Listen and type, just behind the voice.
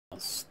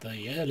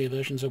the earlier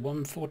versions of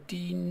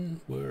 1.14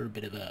 were a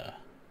bit of a,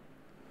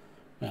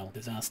 well,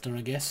 disaster,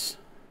 I guess.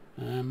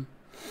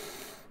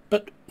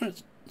 But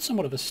it's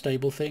somewhat of a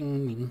stable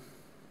thing,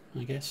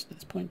 I guess, at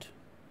this point.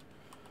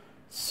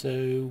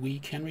 So we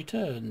can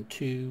return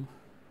to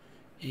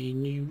a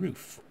new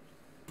roof,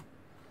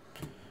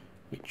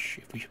 which,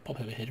 if we should pop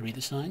over here to read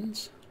the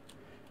signs.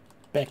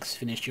 Bex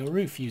finished your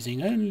roof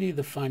using only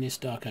the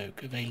finest dark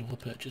oak, available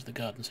to purchase the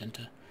garden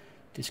centre.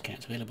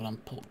 Discounts available on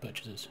bulk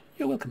purchases.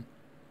 You're welcome.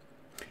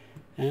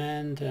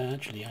 And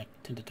actually I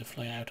tended to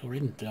fly out or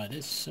in by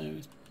this, so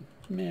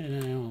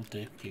no, I'll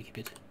do, keep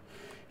it.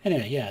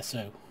 Anyway, yeah,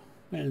 so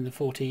we're in the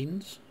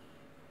 14s.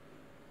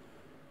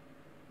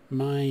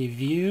 My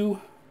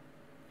view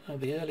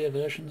of the earlier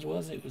versions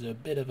was it was a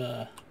bit of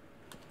a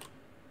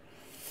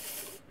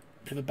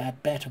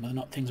bad bet on whether or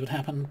not things would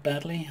happen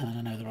badly, and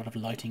I know there are a lot of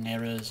lighting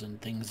errors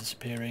and things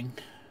disappearing,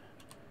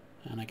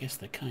 and I guess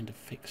they're kind of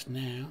fixed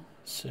now,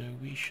 so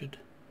we should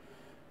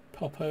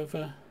pop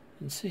over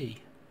and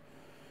see.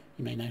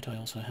 You may note I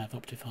also have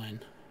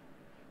Optifine,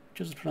 which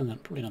is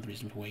probably another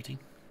reason for waiting,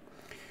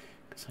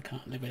 because I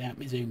can't live without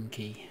my zoom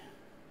key.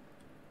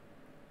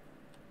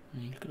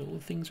 And you look at all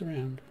the things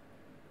around.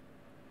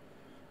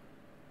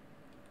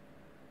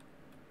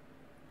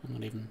 I'm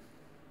not even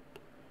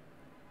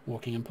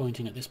walking and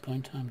pointing at this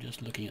point, I'm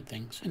just looking at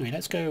things. Anyway,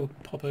 let's go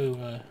pop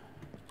over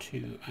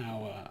to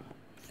our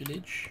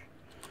village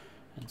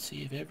and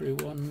see if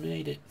everyone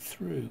made it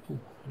through. Oh,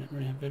 I don't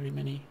really have very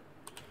many.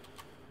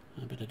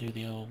 I better do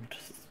the old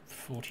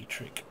 40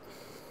 trick.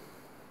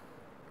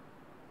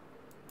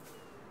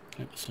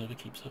 Hope the server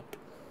keeps up.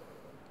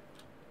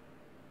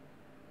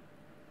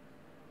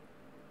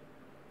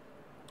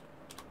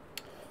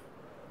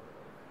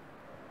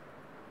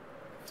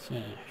 So,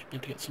 should be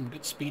able to get some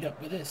good speed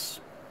up with this.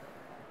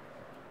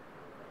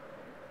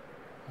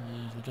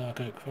 There's the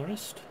dark oak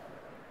forest.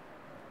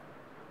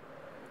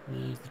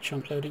 There's the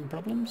chunk loading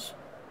problems.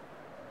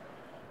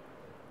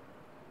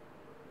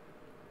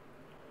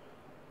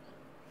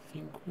 I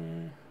think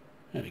we're...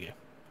 there we go.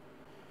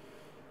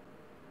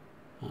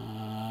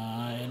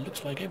 It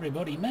looks like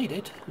everybody made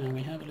it, and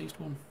we have at least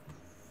one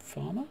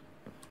farmer.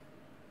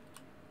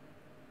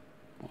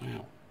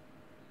 Wow.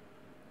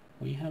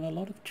 We have a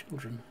lot of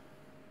children.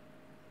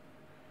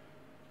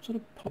 Sort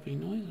of popping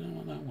noise, I don't know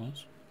what that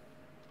was.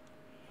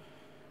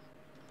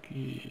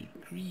 Good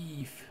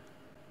grief.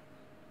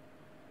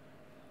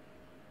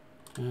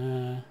 He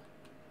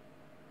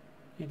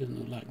doesn't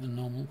look like the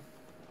normal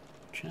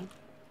chap.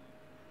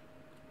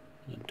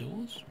 The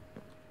doors.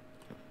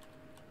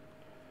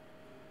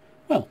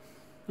 Well,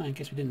 I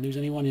guess we didn't lose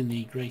anyone in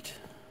the great...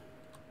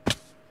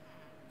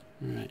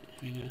 Right,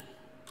 here we go.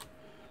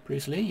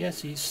 Bruce Lee,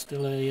 yes, he's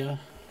still a...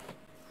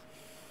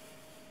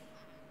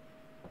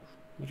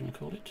 what do you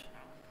call it?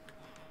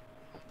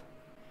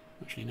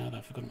 Actually, now that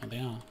I've forgotten what they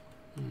are.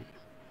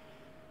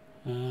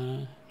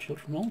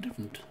 Children are all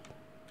different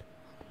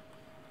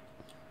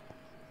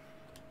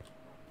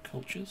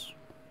cultures.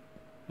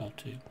 Well,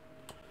 too.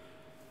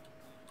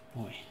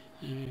 Boy,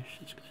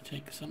 it's going to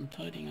take some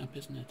tidying up,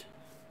 isn't it?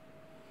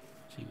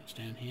 See what's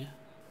down here.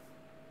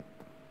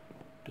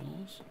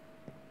 Doors.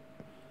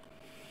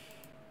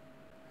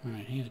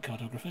 Right, he's a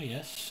cartographer,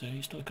 yes, so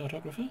he's still a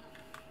cartographer.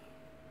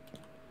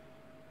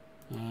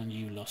 And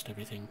you lost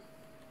everything.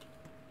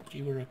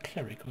 You were a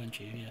cleric, weren't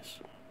you? Yes.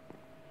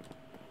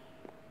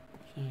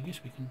 So I guess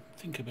we can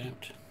think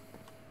about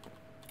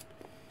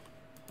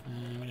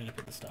where did I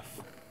put the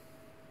stuff?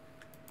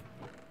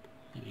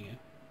 There we go.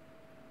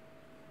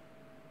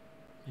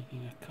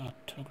 Making a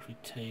cartography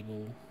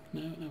table.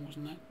 No, that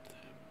wasn't that.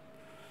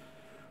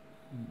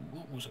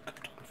 What was a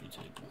cartography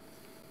table?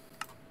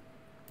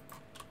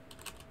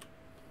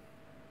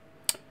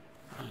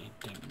 I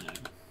don't know.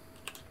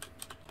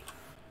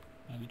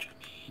 By which I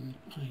mean,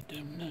 I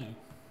don't know.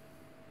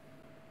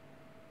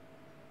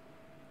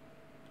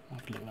 I'll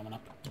have to look that one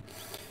up.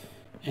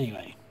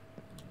 Anyway.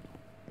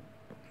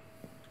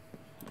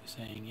 We're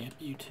saying, yep,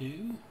 you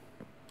two.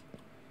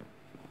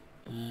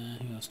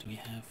 Who else do we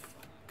have?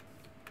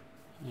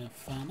 We have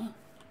farmer.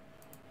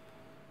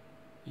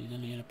 He's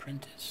only an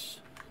apprentice.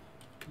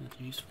 That's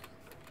useful.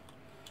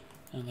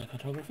 Another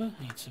cartographer,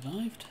 he'd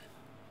survived.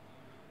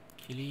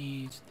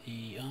 Achilles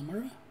the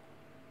armourer.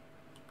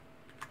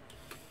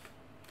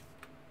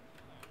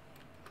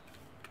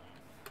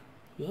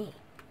 Whoa.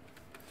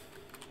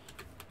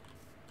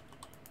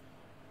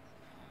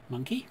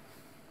 Monkey.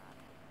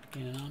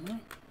 Being an armourer.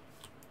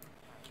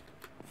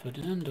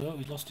 Ferdinando,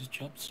 he's lost his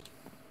jobs.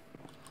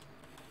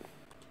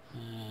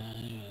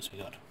 Who else we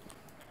got?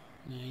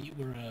 You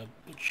were a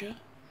butcher.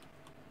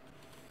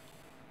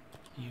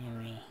 You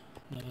were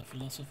another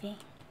philosopher.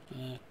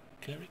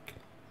 Cleric.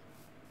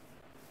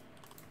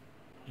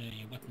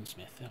 You're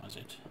weaponsmith, that was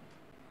it.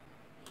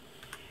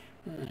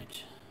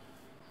 Right.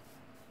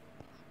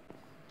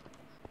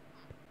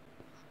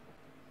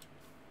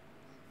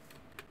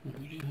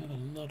 We do have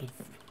a lot of...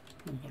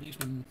 we've got at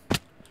least one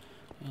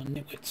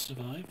nitwit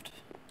survived.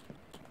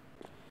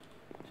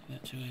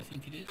 That's who I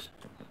think it is.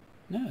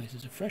 No, this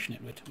is a fresh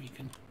nitwit. We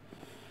can...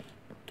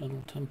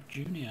 Donald Trump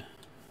Jr.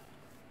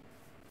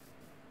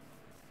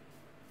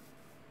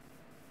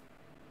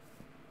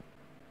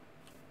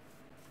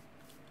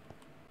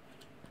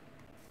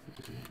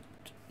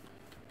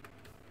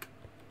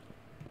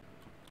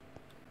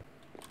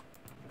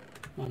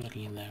 I'm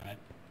looking in there. I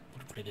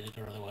would have created it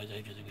or otherwise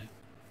ages ago.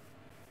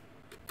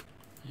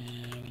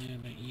 We know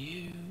about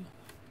you.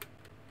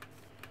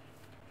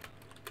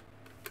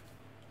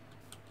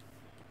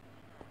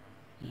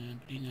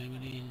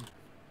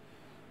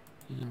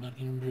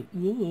 Nobody.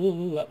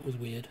 Ooh, that was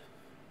weird.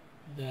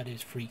 That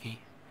is freaky.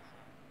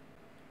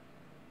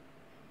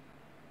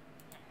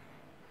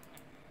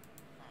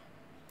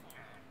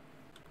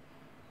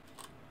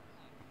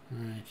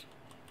 Right.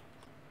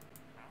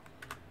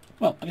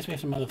 Well, I guess we have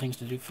some other things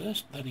to do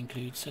first. That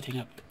includes setting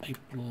up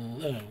April...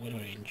 what are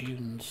we in?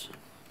 June's...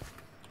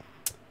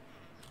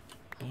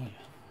 Boy,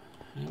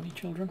 how many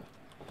children?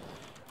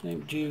 No,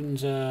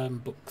 June's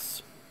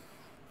books.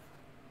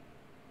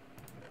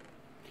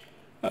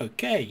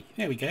 Okay,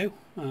 there we go.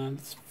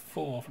 That's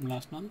 4 from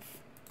last month.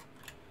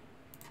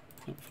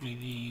 Hopefully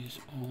these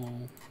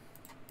all...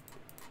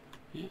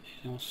 Yeah,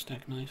 these all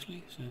stack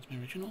nicely, so that's my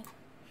original.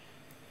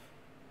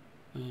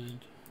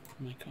 And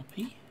my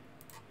copy.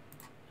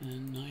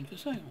 And 9 for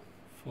sale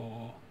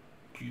for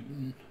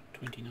June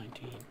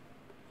 2019.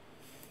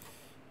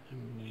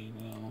 And we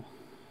will...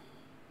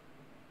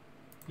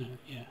 No,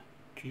 yeah,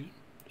 June.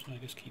 So I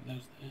guess keep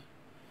those there.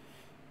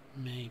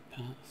 May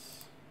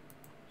pass.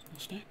 Still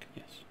stack?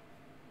 Yes.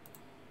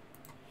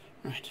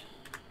 Right.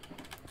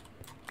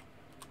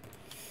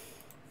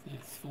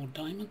 There's 4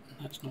 diamond.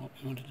 That's not what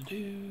we wanted to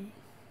do.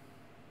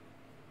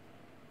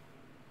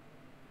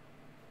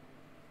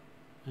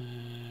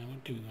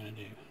 What do we want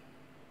to do?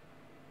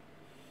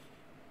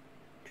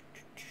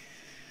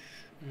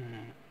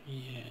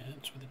 Yeah,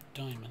 that's where the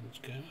diamonds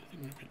go. I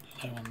think we're a bit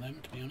low on them,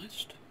 to be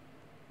honest.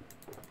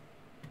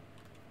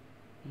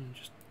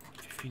 Just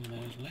 15 of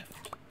those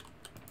left.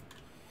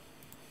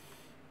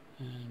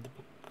 And the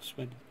books,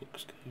 where did the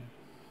books go?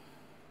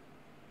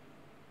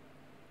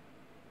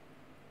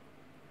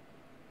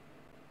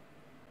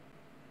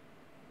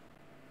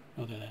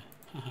 Oh, they're there.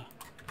 Haha.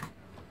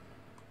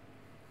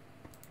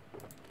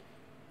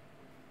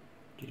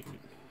 Dude,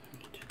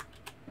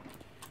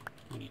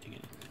 we need to get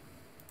it.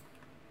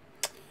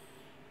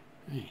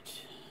 Right.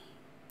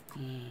 Guess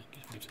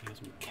we have to get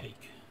some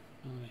cake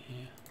over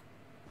here.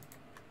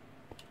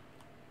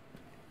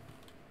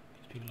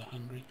 Because people are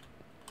hungry.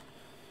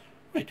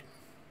 Right.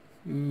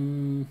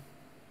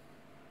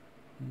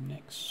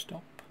 Next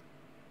stop.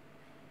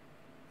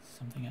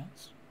 Something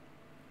else.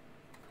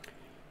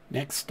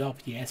 Next stop,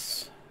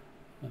 yes.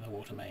 The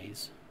water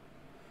maze.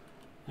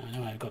 Now, I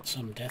know I've got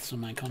some deaths on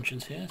my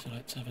conscience here, so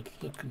let's have a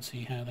look and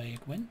see how they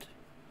went.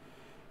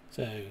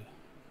 So,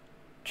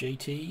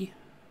 JT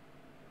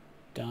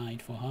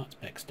died, 4 hearts,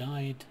 Bex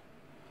died,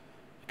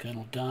 the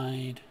Colonel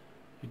died,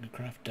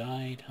 LyfCraft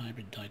died,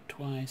 Hybrid died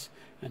twice,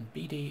 and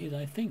BD is,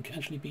 I think,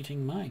 actually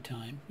beating my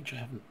time, which I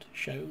haven't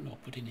shown or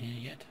put in here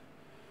yet,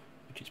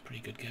 which is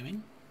pretty good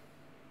going.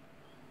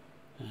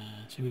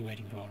 So we're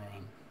waiting for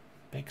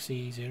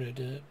Bexy, 0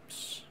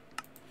 derps.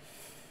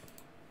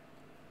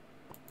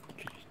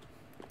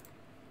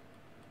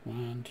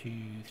 1, 2,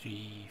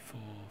 3, 4,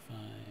 5,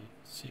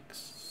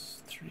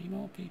 6, 3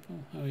 more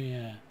people. Oh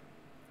yeah,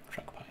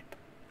 truck pipe.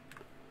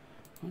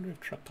 I wonder if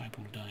truck pipe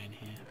will die in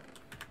here.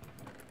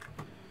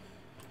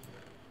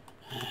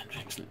 And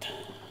excellent.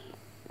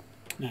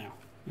 Now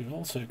we've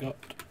also got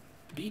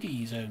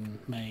BD's own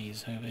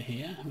maze over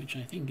here, which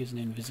I think is an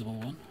invisible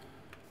one.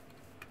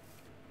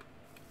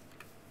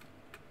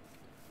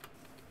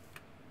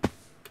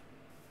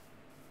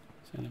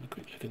 So I'll have a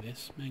quick look at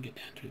this. May get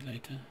down to it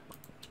later.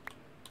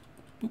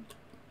 Boop.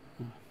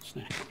 Oh,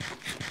 snack.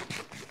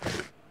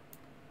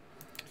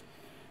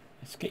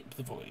 Escape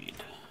the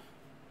void.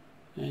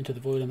 Enter the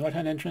void on the right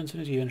hand entrance,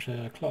 and as you enter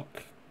a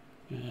clock,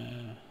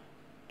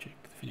 check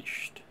the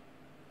finished.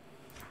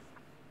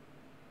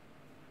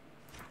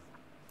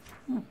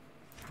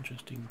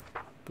 Interesting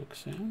book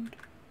sound.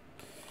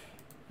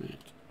 Right,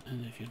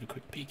 and if you have a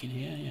quick peek in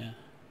here, yeah.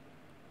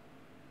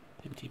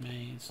 Empty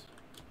maze.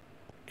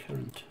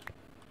 Current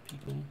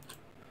people.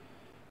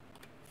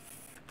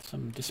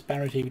 Some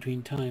disparity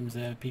between times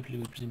there, people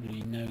who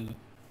presumably know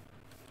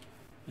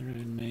their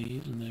own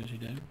maze and those who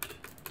don't.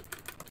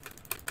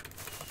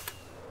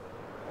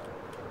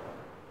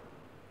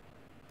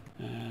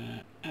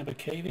 Aber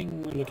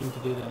caving, we're looking to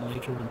do that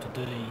later on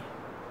today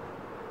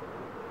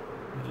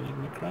with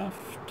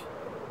LyfCraft.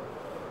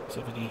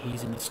 So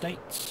he's in the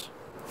States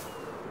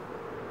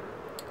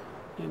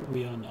and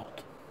we are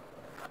not.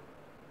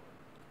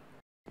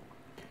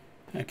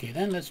 Okay,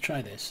 then let's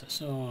try this. I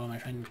saw my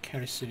friend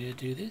Karisivir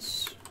do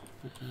this.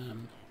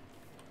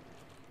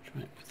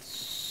 Try it with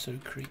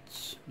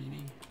Socrates,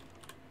 maybe.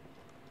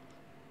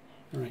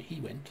 Alright, he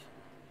went.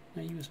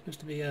 Now you were supposed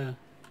to be a...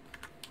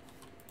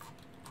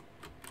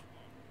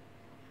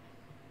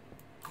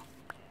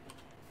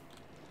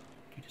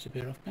 Did you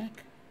disappear off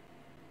back?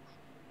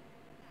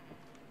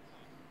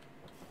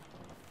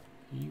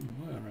 You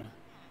were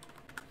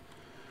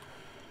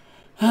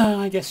a...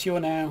 I guess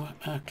you're now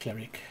a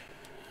cleric.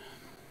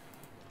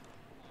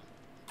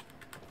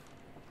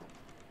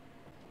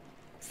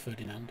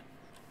 Ferdinand.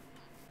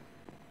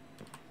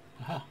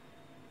 Aha.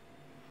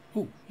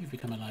 Oh, you've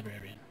become a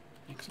librarian.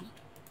 Excellent.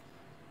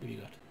 What have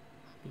you got?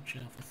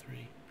 Bookshelf for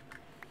 3.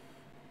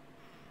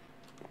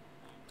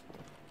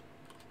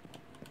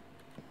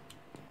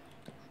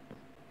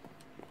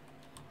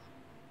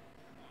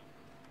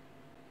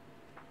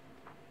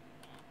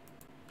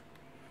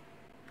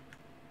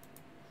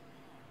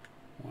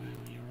 Wow,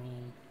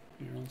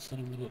 you're all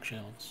selling the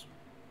bookshelves.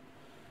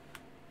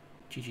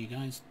 GG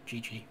guys,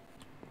 GG.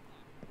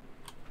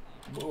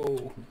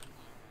 Whoa.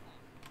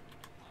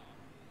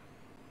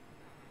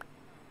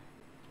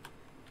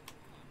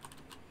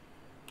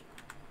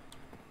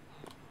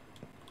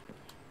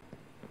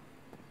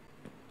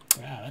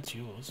 Wow, that's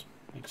yours.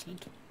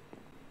 Excellent.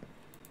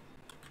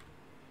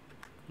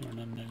 You're an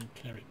unknown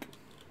cleric.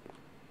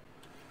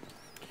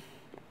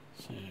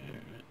 So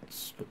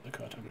let's put the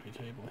cartography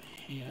table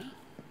here.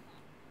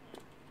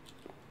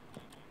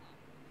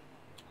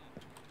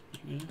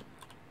 You gonna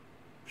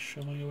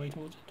shovel your way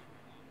towards it?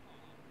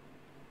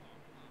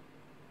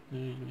 No,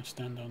 you're gonna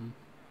stand on...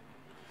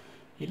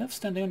 You love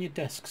standing on your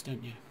desks,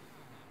 don't you?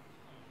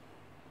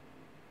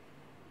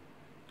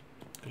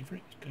 Go for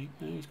it. Go.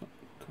 No, he's got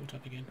caught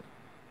up again.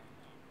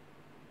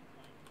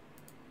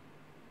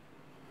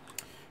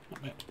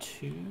 About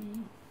 2.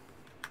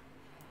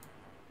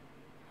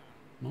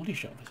 Molly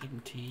shot for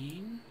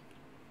 17.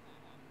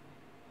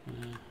 Oh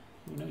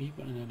no, you've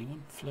got an early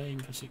one. Flame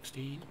for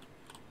 16.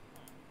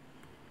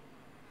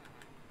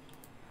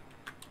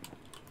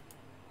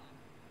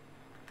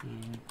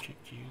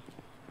 Checked you.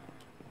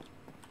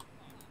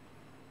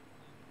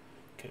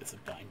 Okay, it's a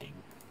binding.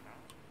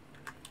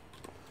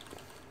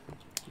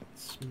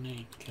 Let's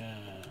make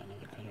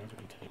another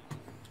cartography table,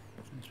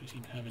 since we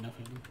seem to have enough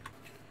of them.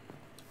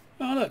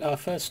 Oh look, our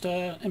first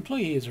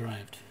employee has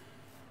arrived.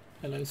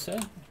 Hello sir,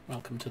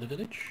 welcome to the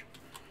village.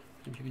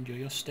 Hope you enjoy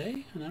your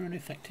stay and are an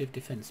effective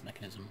defence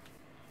mechanism.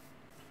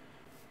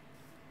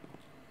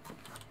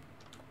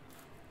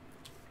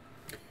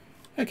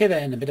 Okay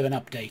then, a bit of an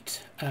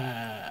update.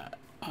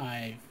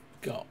 I've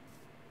got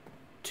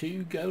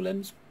 2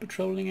 golems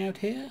patrolling out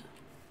here.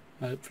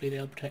 Hopefully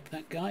they'll protect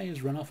that guy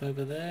who's run off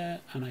over there,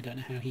 and I don't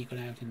know how he got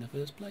out in the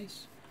first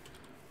place.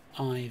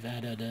 I've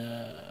added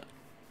a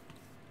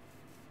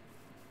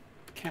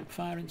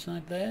campfire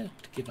inside there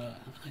to give a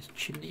nice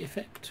chimney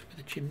effect with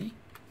a chimney.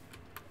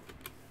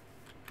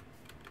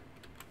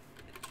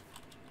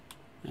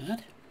 Like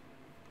that.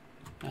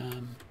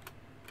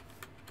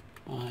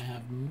 I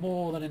have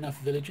more than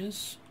enough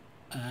villagers,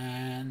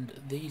 and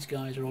these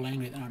guys are all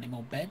angry that there aren't any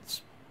more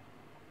beds.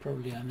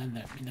 Probably, and then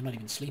they're not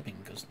even sleeping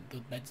because the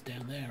beds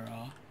down there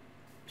are,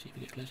 see if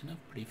we get close enough,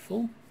 pretty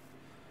full.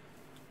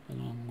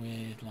 Along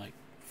with like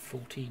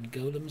 14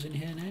 golems in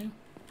here now.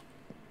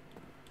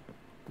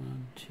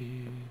 1,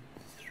 2,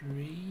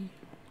 3,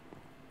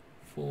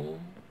 4,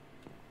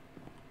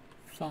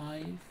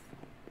 5.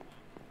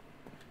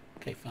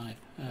 Okay, 5.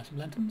 Some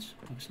lanterns,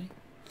 obviously.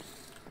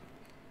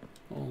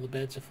 All the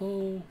beds are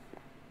full.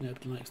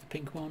 Nobody likes the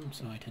pink one,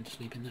 so I tend to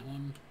sleep in that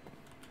one.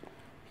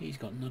 He's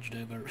got nudged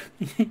over.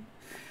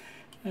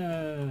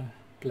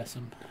 Bless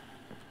him.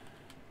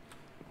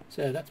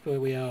 So that's where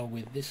we are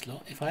with this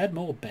lot. If I had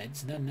more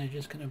beds, then they're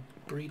just going to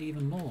breed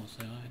even more,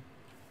 so I'm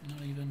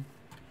not even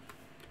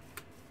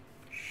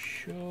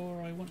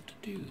sure I want to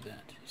do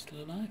that. He's still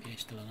alive? Yeah,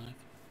 he's still alive.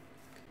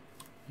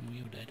 Oh,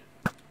 you're dead.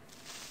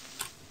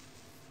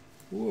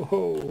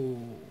 Whoa!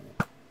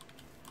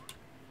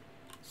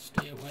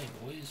 Stay away,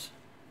 boys.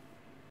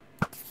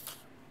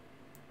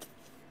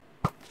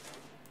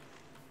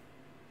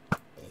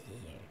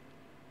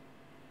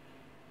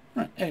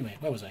 Right, anyway,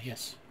 where was I?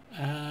 Yes.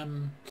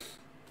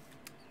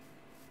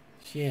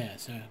 Yeah,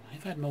 so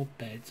if I had more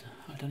beds,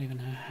 I don't even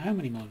know how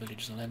many more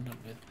villages I'll end up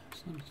with.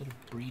 Some sort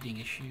of breeding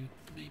issue,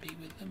 maybe,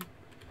 with them.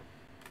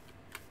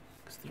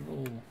 Because they're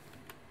all...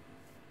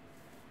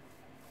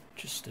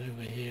 Just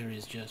over here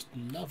is just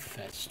love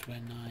fest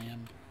when I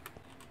am...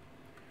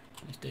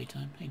 It's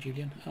daytime. Hey,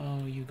 Julian.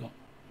 Oh, you got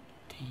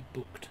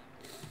debooked.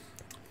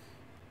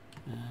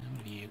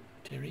 What are you?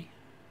 Terry?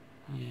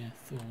 Yeah,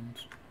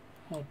 thorns.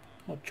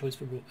 Odd choice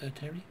for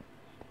Terry.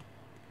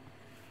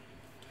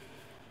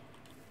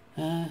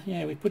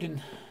 Yeah, we put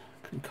in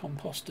some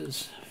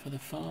composters for the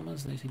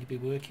farmers. They seem to be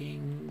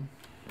working.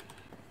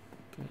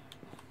 But,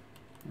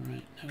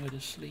 right, nowhere to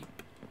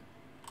sleep.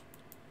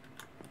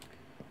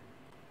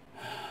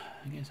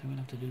 I guess I will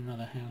have to do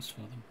another house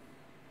for them.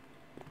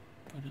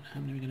 I don't know how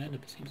many we're going to end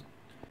up. It seems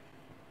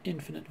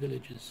infinite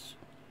villages.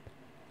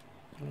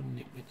 A lot of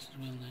nitwits as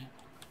well now.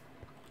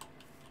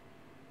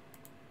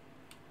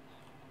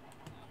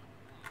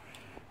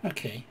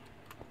 Okay,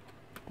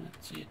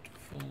 that's it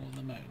for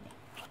the moment.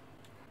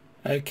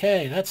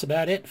 Okay, that's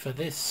about it for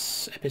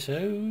this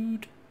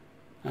episode.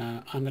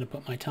 I'm going to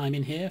put my time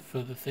in here for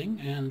the thing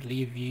and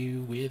leave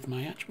you with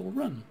my actual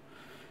run,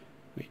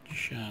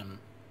 which I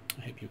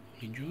hope you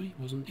all enjoy.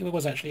 It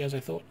was actually, as I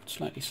thought,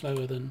 slightly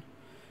slower than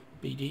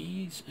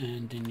BD's,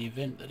 and in the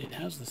event that it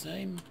has the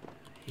same,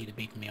 he'd have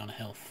beaten me on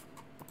health.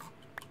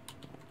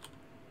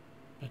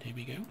 But here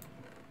we go.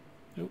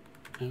 Oh,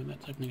 no,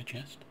 that's opening a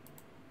chest.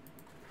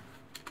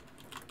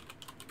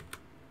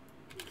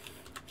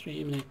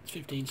 3 minutes,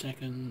 15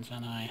 seconds,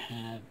 and I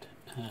had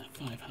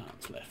 5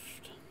 hearts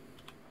left.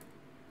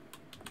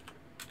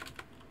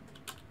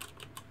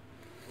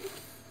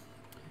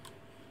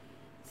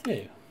 So,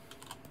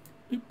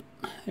 boop,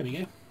 there we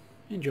go.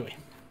 Enjoy.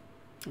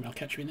 And I'll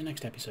catch you in the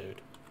next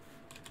episode.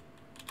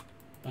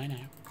 Bye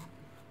now.